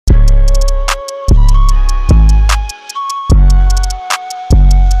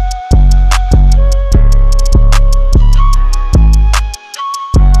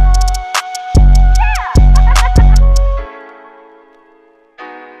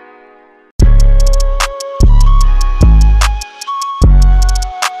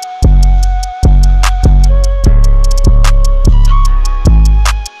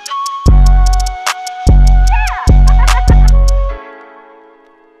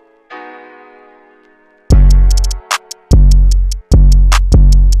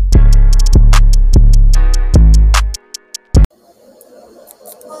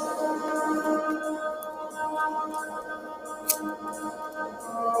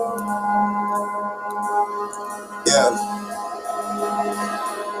Yeah.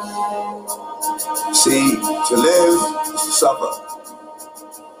 See, to live is to suffer.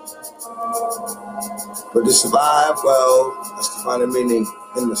 But to survive, well, that's to find a meaning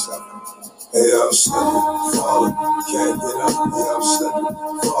in the suffering. Hey, I'm slipping, falling, can't get up. Hey, I'm slipping,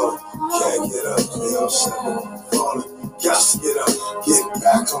 falling, can't get up. Hey, I'm slipping, falling, got to get up. Get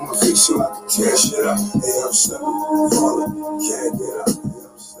back on my feet so I can tear shit up. Hey, I'm slipping, falling, can't get up. Hey,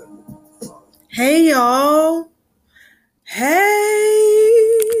 I'm slipping, falling. Hey, y'all.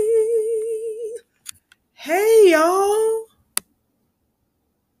 Hey, y'all.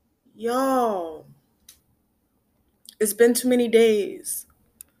 Y'all. It's been too many days.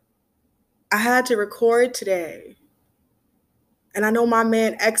 I had to record today. And I know my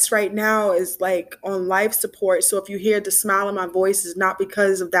man X right now is like on life support. So if you hear the smile in my voice, it's not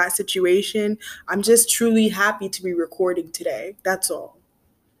because of that situation. I'm just truly happy to be recording today. That's all.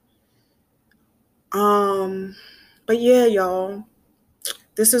 But yeah, y'all.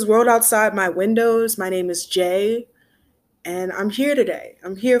 This is World Outside My Windows. My name is Jay. And I'm here today.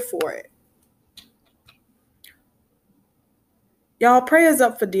 I'm here for it. Y'all, prayers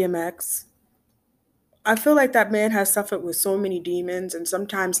up for DMX. I feel like that man has suffered with so many demons, and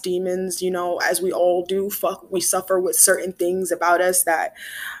sometimes demons, as we all do, we suffer with certain things about us that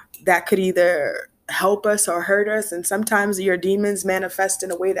could either help us or hurt us, and sometimes your demons manifest in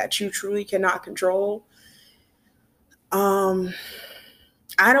a way that you truly cannot control.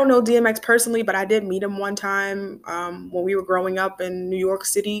 I don't know DMX personally, but I did meet him one time when we were growing up in New York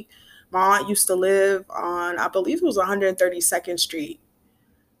City. My aunt used to live on, I believe it was 132nd Street.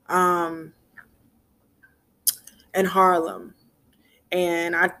 In Harlem.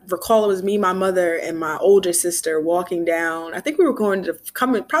 And I recall it was me, my mother, and my older sister walking down. I think we were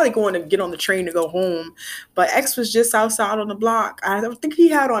probably going to get on the train to go home. But X was just outside on the block. I think he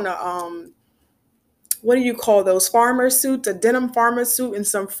had on a, what do you call those, farmer suits, a denim farmer suit and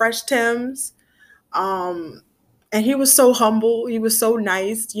some fresh Timbs. And he was so humble. He was so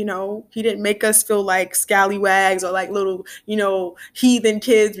nice. He didn't make us feel like scallywags or like little, heathen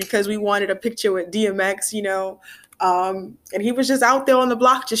kids because we wanted a picture with DMX, and he was just out there on the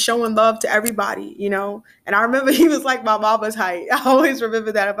block just showing love to everybody, And I remember he was like my mama's height. I always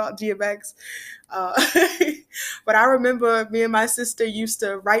remember that about DMX. But I remember me and my sister used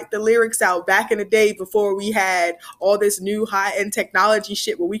to write the lyrics out back in the day before we had all this new high-end technology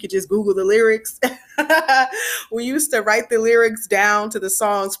shit where we could just Google the lyrics. We used to write the lyrics down to the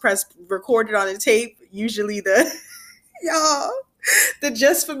songs, record it on a tape, usually the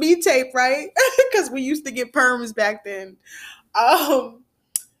Just For Me tape, right? Because we used to get perms back then.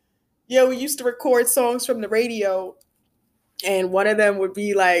 We used to record songs from the radio. And one of them would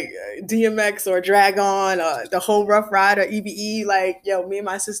be like DMX or Drag On or the whole Rough Rider, EBE. Like, me and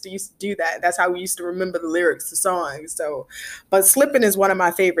my sister used to do that. That's how we used to remember the lyrics to songs. So, but Slippin' is one of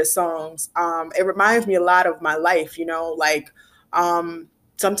my favorite songs. It reminds me a lot of my life,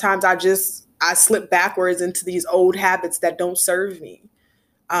 sometimes I slip backwards into these old habits that don't serve me.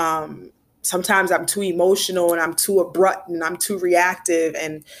 Sometimes I'm too emotional and I'm too abrupt and I'm too reactive,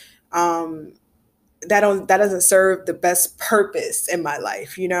 and that doesn't serve the best purpose in my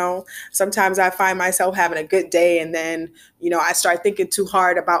life. Sometimes I find myself having a good day and then I start thinking too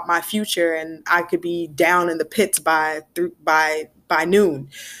hard about my future and I could be down in the pits by noon.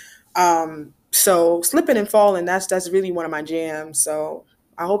 So slipping and falling, that's really one of my jams. So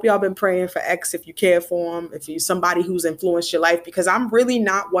I hope y'all been praying for X if you care for him, if he's somebody who's influenced your life, because I'm really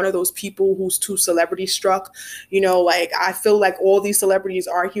not one of those people who's too celebrity struck. I feel like all these celebrities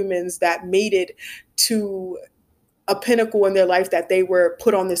are humans that made it to a pinnacle in their life that they were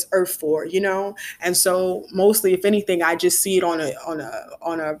put on this earth for, And so mostly, if anything, I just see it on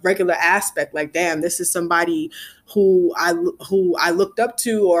a regular aspect. Like, damn, this is somebody who I looked up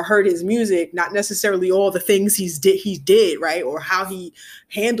to or heard his music, not necessarily all the things he did, right? Or how he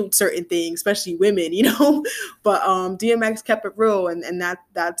handled certain things, especially women, But DMX kept it real, and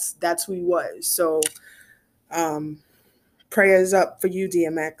that's who he was. So prayers up for you,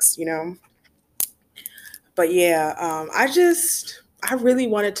 DMX, But yeah, I really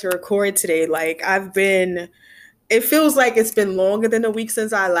wanted to record today. Like, it feels like it's been longer than a week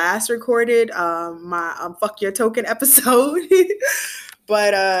since I last recorded my Fuck Your Token episode.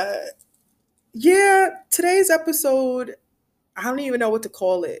 But today's episode, I don't even know what to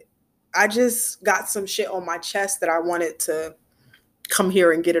call it. I just got some shit on my chest that I wanted to come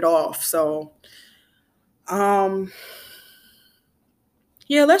here and get it off. So, let's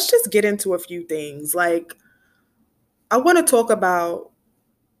just get into a few things. Like, I want to talk about,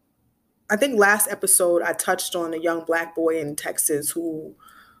 I think last episode I touched on a young Black boy in Texas who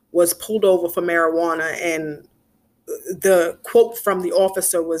was pulled over for marijuana, and the quote from the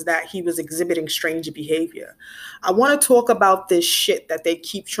officer was that he was exhibiting strange behavior. I want to talk about this shit that they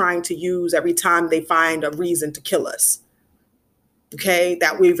keep trying to use every time they find a reason to kill us. Okay,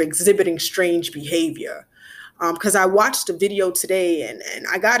 that we're exhibiting strange behavior. Because I watched a video today, and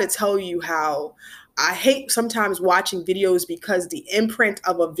I got to tell you how I hate sometimes watching videos because the imprint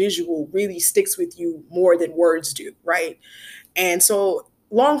of a visual really sticks with you more than words do, right? And so,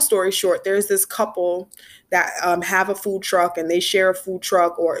 long story short, there's this couple that have a food truck, and they share a food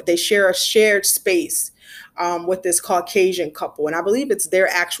truck, or they share a shared space with this Caucasian couple. And I believe it's their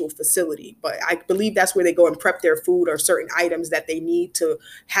actual facility, but I believe that's where they go and prep their food, or certain items that they need to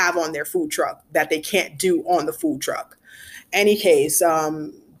have on their food truck that they can't do on the food truck. Any case,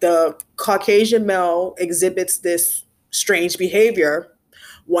 the Caucasian male exhibits this strange behavior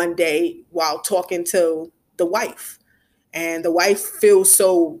one day while talking to the wife, and the wife feels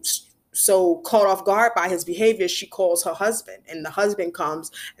so caught off guard by his behavior, she calls her husband, and the husband comes,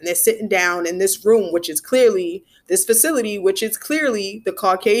 and they're sitting down in this room, which is clearly this facility, which is clearly the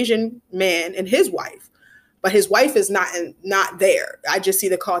Caucasian man and his wife. But his wife is not there. I just see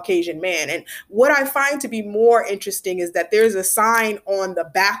the Caucasian man. And what I find to be more interesting is that there's a sign on the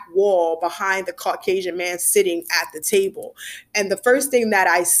back wall behind the Caucasian man sitting at the table. And the first thing that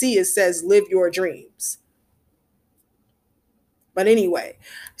I see is says, "Live your dreams." But anyway,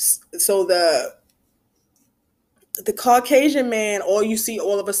 so the Caucasian man, all you see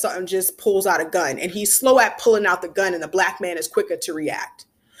all of a sudden just pulls out a gun, and he's slow at pulling out the gun, and the black man is quicker to react.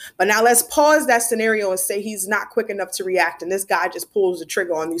 But now let's pause that scenario and say he's not quick enough to react, and this guy just pulls the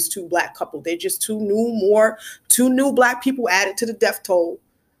trigger on these two black couple. They're just two new black people added to the death toll,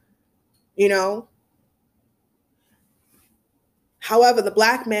 you know? However, the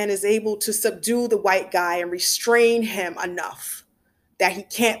black man is able to subdue the white guy and restrain him enough that he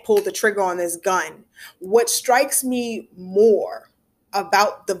can't pull the trigger on this gun. What strikes me more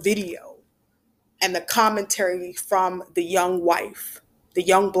about the video and the commentary from the young wife, the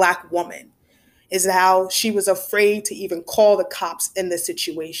young black woman, is how she was afraid to even call the cops in this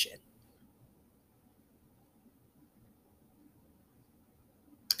situation.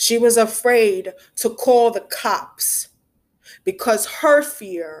 She was afraid to call the cops because her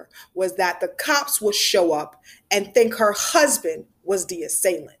fear was that the cops would show up and think her husband was the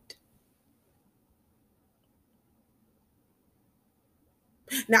assailant.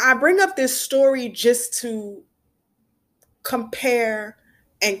 Now, I bring up this story just to compare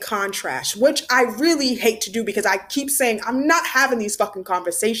and contrast, which I really hate to do because I keep saying I'm not having these fucking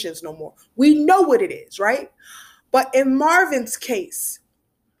conversations no more. We know what it is, right? But in Marvin's case,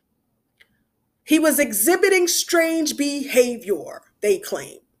 he was exhibiting strange behavior, they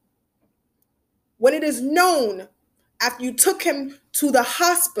claim. When it is known after you took him to the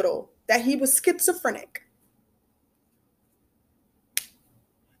hospital that he was schizophrenic,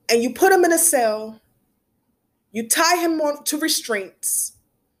 and you put him in a cell, you tie him on to restraints,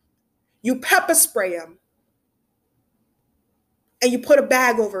 you pepper spray him, and you put a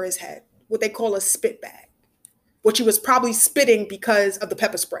bag over his head, what they call a spit bag, which he was probably spitting because of the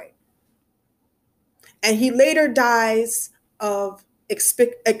pepper spray. And he later dies of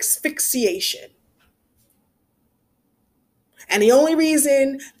asphyxiation. And the only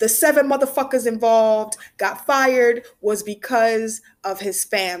reason the 7 motherfuckers involved got fired was because of his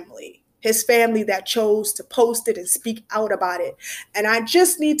family. His family that chose to post it and speak out about it. And I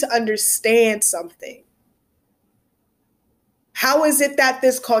just need to understand something. How is it that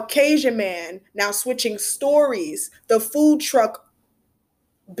this Caucasian man, now switching stories, the food truck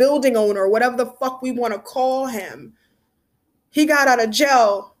building owner, whatever the fuck we want to call him, he got out of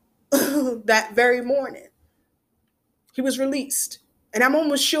jail that very morning. He was released. And I'm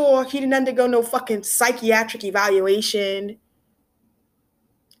almost sure he didn't undergo no fucking psychiatric evaluation.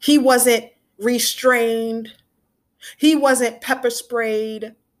 He wasn't restrained. He wasn't pepper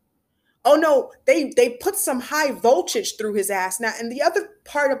sprayed. Oh no, they put some high voltage through his ass. Now, and the other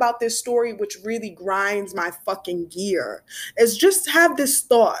part about this story, which really grinds my fucking gear, is just have this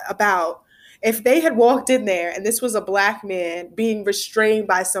thought about if they had walked in there and this was a black man being restrained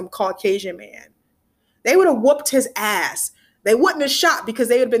by some Caucasian man, they would have whooped his ass. They wouldn't have shot because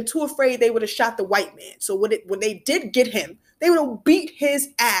they would have been too afraid they would have shot the white man. So when they did get him, they would have beat his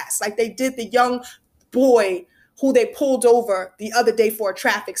ass like they did the young boy who they pulled over the other day for a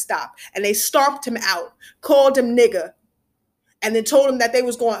traffic stop. And they stomped him out, called him nigger, and then told him that they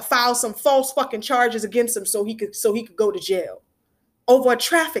was going to file some false fucking charges against him so he could go to jail over a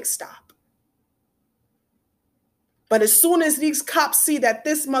traffic stop. But as soon as these cops see that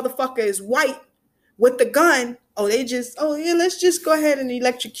this motherfucker is white with the gun, let's just go ahead and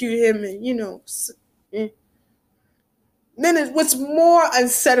electrocute him and, Then what's more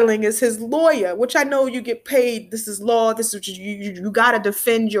unsettling is his lawyer, which I know you get paid. This is law. This is you got to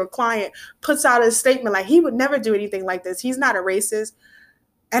defend your client. Puts out a statement like he would never do anything like this. He's not a racist.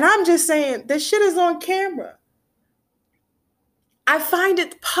 And I'm just saying, this shit is on camera. I find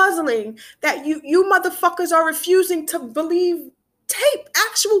it puzzling that you motherfuckers are refusing to believe tape,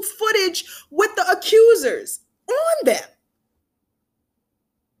 actual footage with the accusers on them.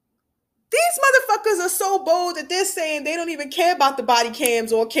 These motherfuckers are so bold that they're saying they don't even care about the body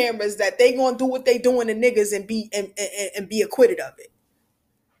cams or cameras, that they gonna do what they doing to niggas and be acquitted of it.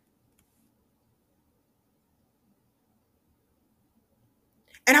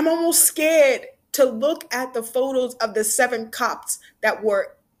 And I'm almost scared to look at the photos of the 7 cops that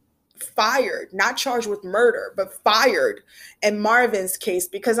were fired, not charged with murder, but fired in Marvin's case,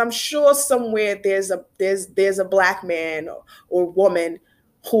 because I'm sure somewhere there's a black man or woman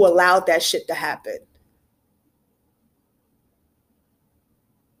who allowed that shit to happen.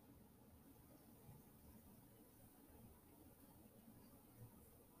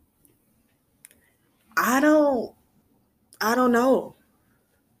 I don't know.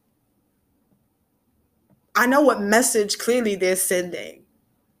 I know what message clearly they're sending.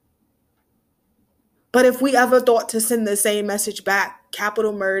 But if we ever thought to send the same message back,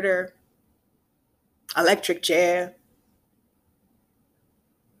 capital murder, electric chair,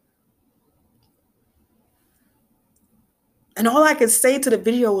 and all I could say to the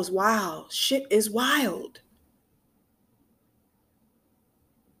video was, wow, shit is wild.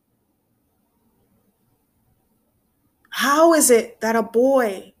 How is it that a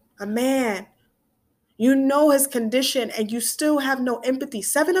boy, a man, you know his condition and you still have no empathy?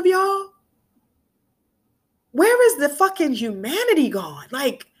 7 of y'all? Where is the fucking humanity gone?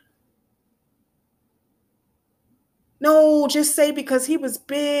 Like, no, just say because he was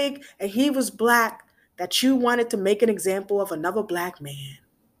big and he was black that you wanted to make an example of another black man.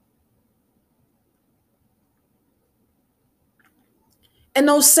 And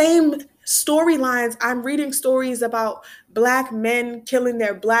those same storylines, I'm reading stories about black men killing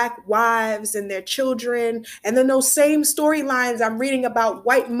their black wives and their children. And then those same storylines, I'm reading about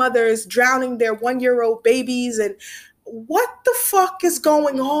white mothers drowning their 1-year-old babies. And what the fuck is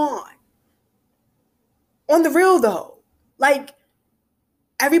going on? On the real though, like,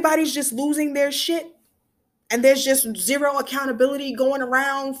 everybody's just losing their shit and there's just zero accountability going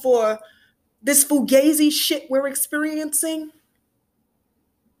around for this fugazi shit we're experiencing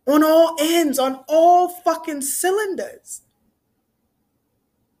on all ends, on all fucking cylinders.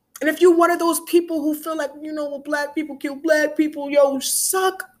 And if you're one of those people who feel like, well, black people kill black people, yo,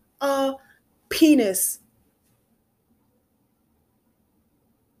 suck a penis.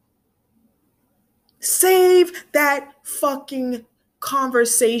 Save that fucking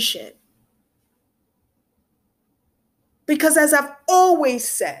conversation. Because as I've always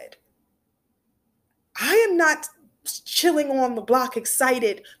said, I am not chilling on the block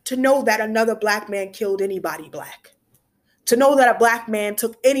excited to know that another black man killed anybody black. To know that a black man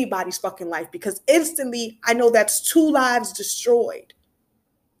took anybody's fucking life, because instantly I know that's 2 lives destroyed.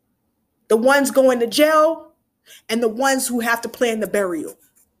 The ones going to jail and the ones who have to plan the burial.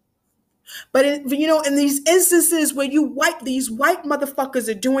 But in these instances where these white motherfuckers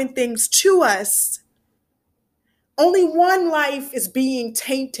are doing things to us, only one life is being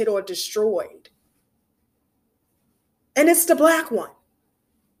tainted or destroyed. And it's the black one.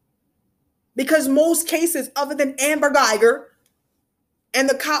 Because most cases, other than Amber Geiger and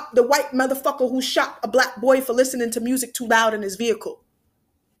the white motherfucker who shot a black boy for listening to music too loud in his vehicle,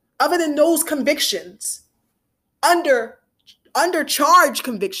 other than those convictions, undercharged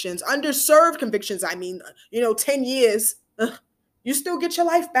convictions, underserved convictions, 10 years, you still get your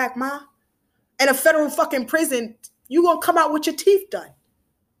life back, ma. In a federal fucking prison, you gonna come out with your teeth done.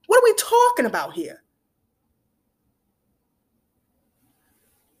 What are we talking about here?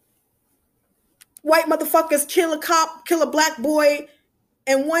 White motherfuckers kill a black boy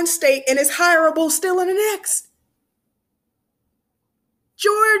in one state and it's hireable still in the next.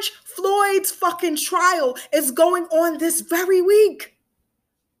 George Floyd's fucking trial is going on this very week.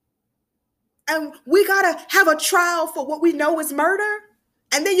 And we gotta have a trial for what we know is murder?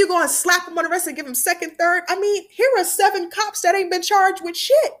 And then you're gonna slap him on the wrist and give him second, third? Here are 7 cops that ain't been charged with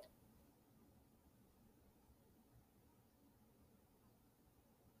shit.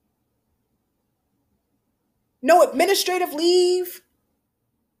 No administrative leave.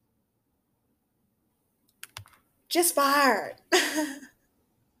 Just fired.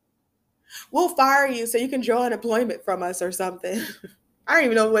 We'll fire you so you can draw unemployment from us or something. I don't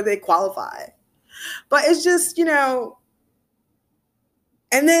even know whether they qualify. But it's just, and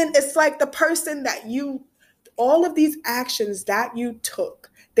then it's like the person that you all of these actions that you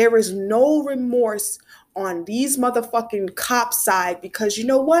took, there is no remorse on these motherfucking cops' side, because you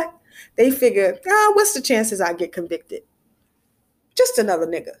know what? They figure, what's the chances I get convicted? Just another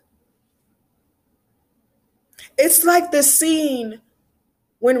nigga. It's like the scene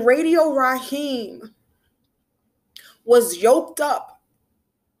when Radio Raheem was yoked up.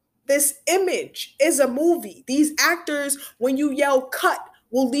 This image is a movie. These actors, when you yell cut,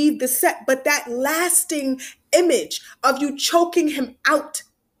 will leave the set, but that lasting image of you choking him out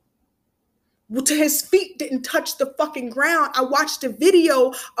to his feet didn't touch the fucking ground. I watched a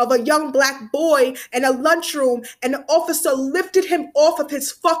video of a young black boy in a lunchroom, and the officer lifted him off of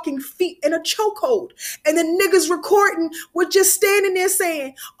his fucking feet in a chokehold. And the niggas recording were just standing there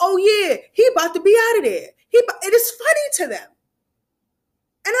saying, oh yeah, he about to be out of there. It is funny to them.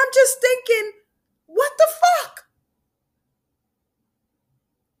 And I'm just thinking, what the fuck?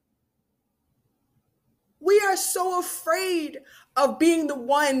 We are so afraid of being the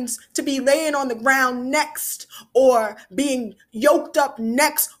ones to be laying on the ground next, or being yoked up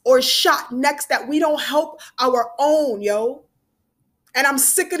next, or shot next, that we don't help our own, yo. And I'm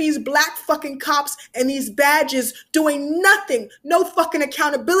sick of these black fucking cops and these badges doing nothing, no fucking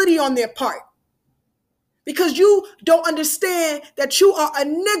accountability on their part. Because you don't understand that you are a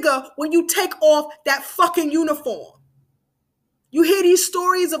nigga when you take off that fucking uniform. You hear these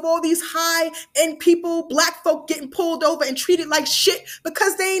stories of all these high-end people, black folk getting pulled over and treated like shit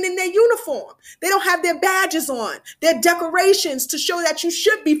because they ain't in their uniform. They don't have their badges on, their decorations to show that you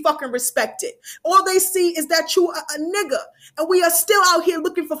should be fucking respected. All they see is that you are a nigga. And we are still out here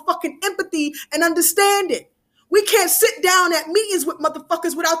looking for fucking empathy and understanding. We can't sit down at meetings with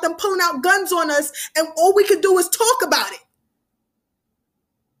motherfuckers without them pulling out guns on us, and all we can do is talk about it.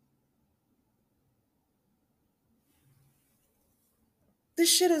 This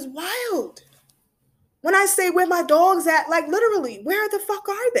shit is wild. When I say where my dogs at, like literally, where the fuck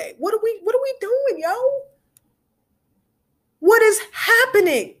are they? What are we doing, yo? What is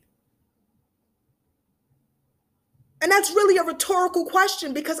happening? And that's really a rhetorical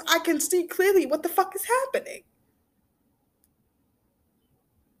question, because I can see clearly what the fuck is happening.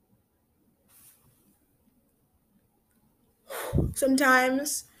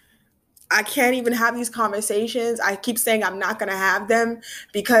 Sometimes I can't even have these conversations. I keep saying I'm not going to have them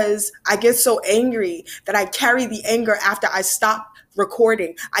because I get so angry that I carry the anger after I stop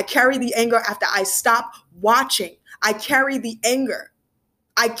recording. I carry the anger after I stop watching. I carry the anger.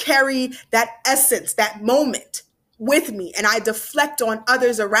 I carry that essence, that moment with me, and I deflect on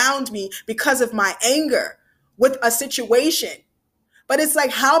others around me because of my anger with a situation. But it's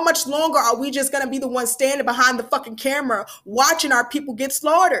like, how much longer are we just going to be the ones standing behind the fucking camera watching our people get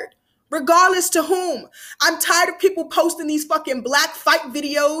slaughtered? Regardless to whom. I'm tired of people posting these fucking black fight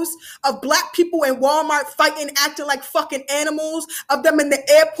videos of black people in Walmart fighting, acting like fucking animals, of them in the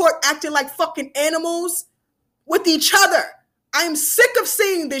airport acting like fucking animals with each other. I am sick of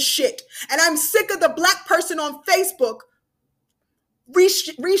seeing this shit. And I'm sick of the black person on Facebook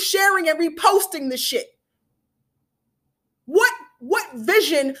resharing and reposting the shit. What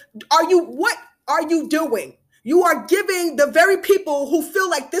vision are you doing? You are giving the very people who feel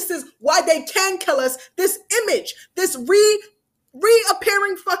like this is why they can kill us this image, this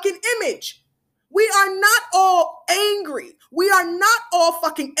reappearing fucking image. We are not all angry. We are not all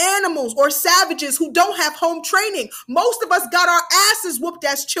fucking animals or savages who don't have home training. Most of us got our asses whooped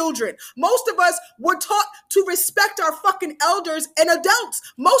as children. Most of us were taught to respect our fucking elders and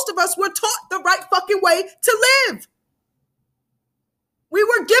adults. Most of us were taught the right fucking way to live. We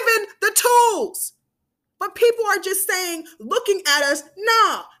were given the tools. But people are just saying, looking at us,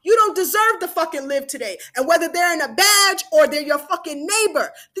 nah, you don't deserve to fucking live today. And whether they're in a badge or they're your fucking neighbor,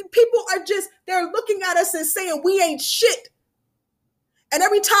 the people are just, they're looking at us and saying we ain't shit. And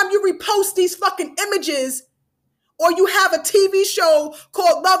every time you repost these fucking images, or you have a TV show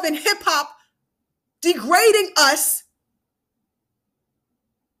called Love and Hip Hop degrading us,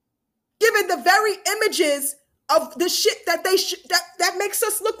 giving the very images of the shit that that makes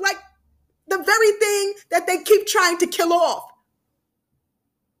us look like the very thing that they keep trying to kill off.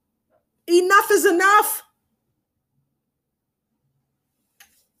 Enough is enough.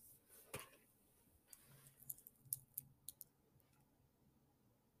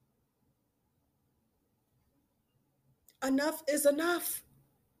 Enough is enough.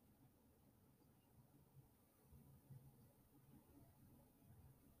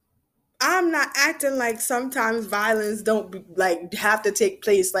 I'm not acting like sometimes violence don't like have to take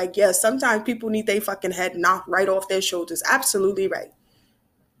place. Like, yes, sometimes people need their fucking head knocked right off their shoulders. Absolutely right.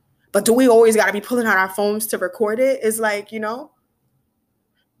 But do we always got to be pulling out our phones to record it? It's like, you know,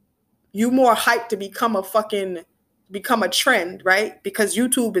 You more hyped to become a trend, right? Because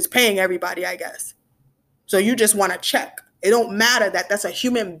YouTube is paying everybody, I guess. So you just want to check. It don't matter that that's a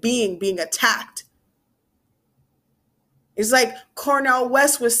human being attacked. It's like Cornel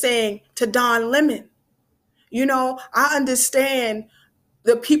West was saying to Don Lemon. I understand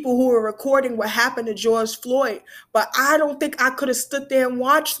the people who were recording what happened to George Floyd, but I don't think I could have stood there and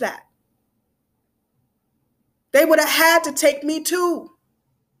watched that. They would have had to take me too.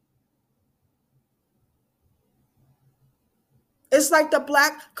 It's like the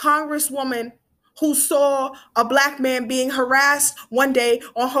black congresswoman who saw a black man being harassed one day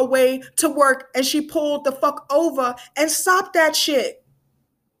on her way to work, and she pulled the fuck over and stopped that shit.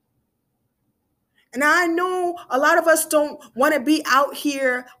 And I know a lot of us don't want to be out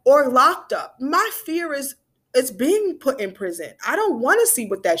here or locked up. My fear is it's being put in prison. I don't want to see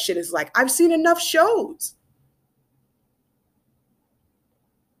what that shit is like. I've seen enough shows.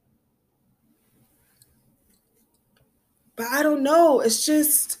 But I don't know. It's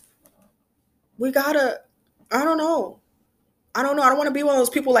just, we gotta, I don't know. I don't know. I don't want to be one of those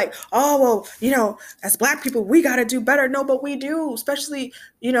people like, oh, well, as black people, we got to do better. No, but we do, especially,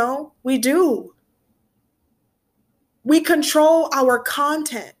 we do. We control our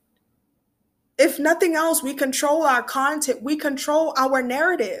content. If nothing else, we control our content. We control our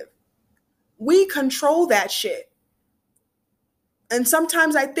narrative. We control that shit. And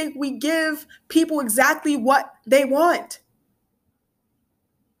sometimes I think we give people exactly what they want,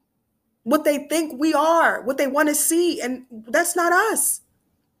 what they think we are, what they want to see. And that's not us.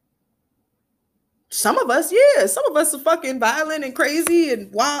 Some of us, yeah. Some of us are fucking violent and crazy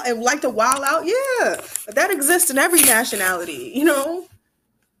and wild and like to wild out. Yeah. That exists in every nationality,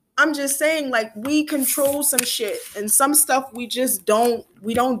 I'm just saying, like, we control some shit and some stuff we just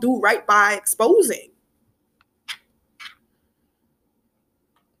we don't do right by exposing.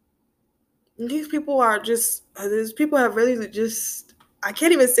 And these people have really just, I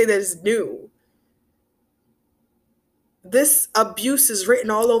can't even say that it's new. This abuse is written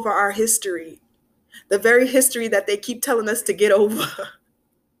all over our history. The very history that they keep telling us to get over.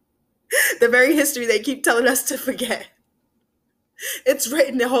 The very history they keep telling us to forget. It's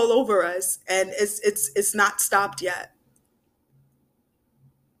written all over us, and it's not stopped yet.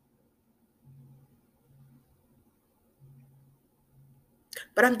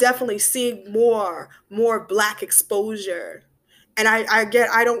 But I'm definitely seeing more black exposure. And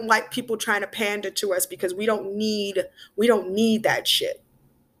I don't like people trying to pander to us because we don't need that shit.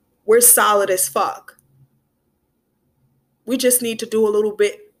 We're solid as fuck. We just need to do a little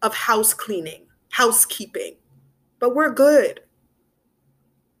bit of housekeeping. But we're good.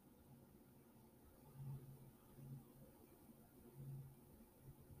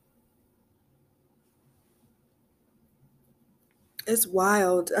 It's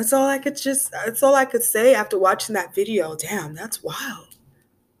wild. That's all I could say after watching that video. Damn, that's wild.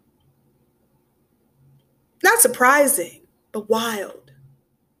 Not surprising, but wild.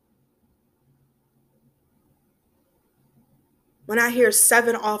 When I hear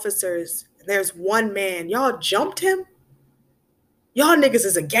 7 officers, and there's one man, y'all jumped him? Y'all niggas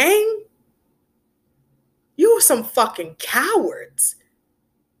is a gang? You were some fucking cowards.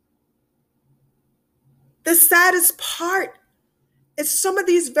 The saddest part is some of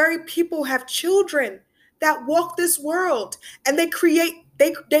these very people have children that walk this world, and they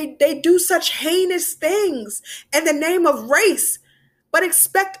do such heinous things in the name of race, but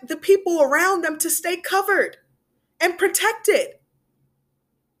expect the people around them to stay covered and protected.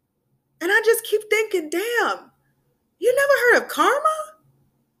 And I just keep thinking, damn, you never heard of karma?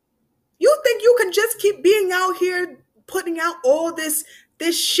 You think you can just keep being out here putting out all this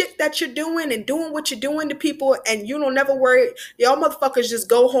shit that you're doing and doing what you're doing to people, and you don't never worry? Y'all motherfuckers just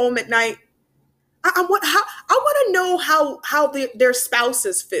go home at night. I want to know how their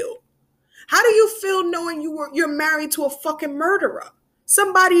spouses feel. How do you feel knowing you're married to a fucking murderer?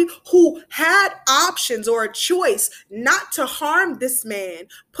 Somebody who had options or a choice not to harm this man,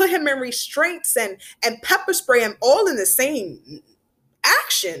 put him in restraints and pepper spray him all in the same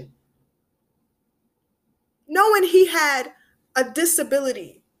action, knowing he had a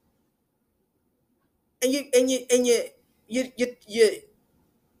disability, and you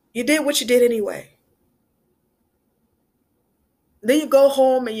did what you did anyway. Then you go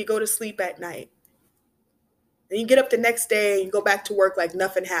home and you go to sleep at night. And you get up the next day and you go back to work like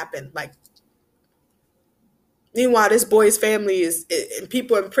nothing happened. Like, meanwhile, this boy's family and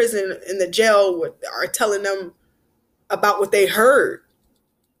people in prison, in the jail, are telling them about what they heard,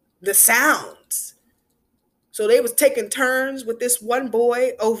 the sounds. So they was taking turns with this one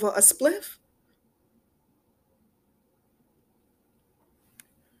boy over a spliff.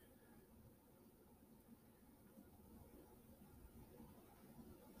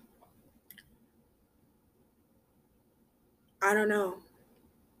 I don't know.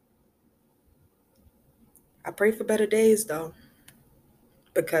 I pray for better days though,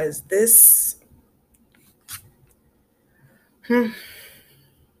 because this, hmm,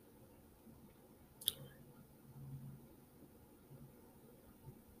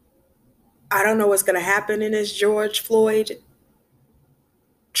 I don't know what's going to happen in this George Floyd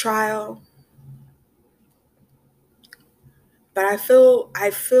trial, but I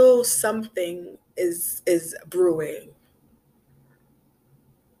feel something is brewing.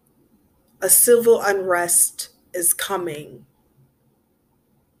 A civil unrest is coming.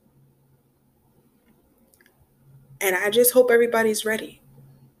 And I just hope everybody's ready.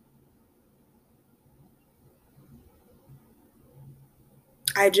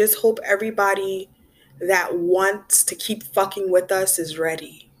 I just hope everybody that wants to keep fucking with us is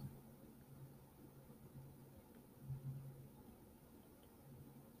ready.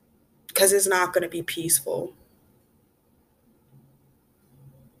 Because it's not going to be peaceful.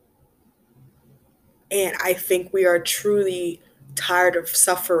 And I think we are truly tired of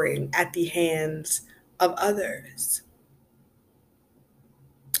suffering at the hands of others.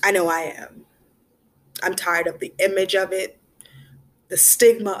 I know I am. I'm tired of the image of it, the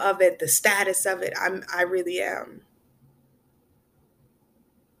stigma of it, the status of it. I really am.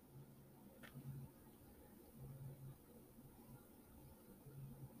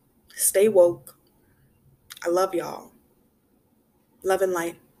 Stay woke. I love y'all. Love and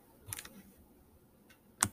light.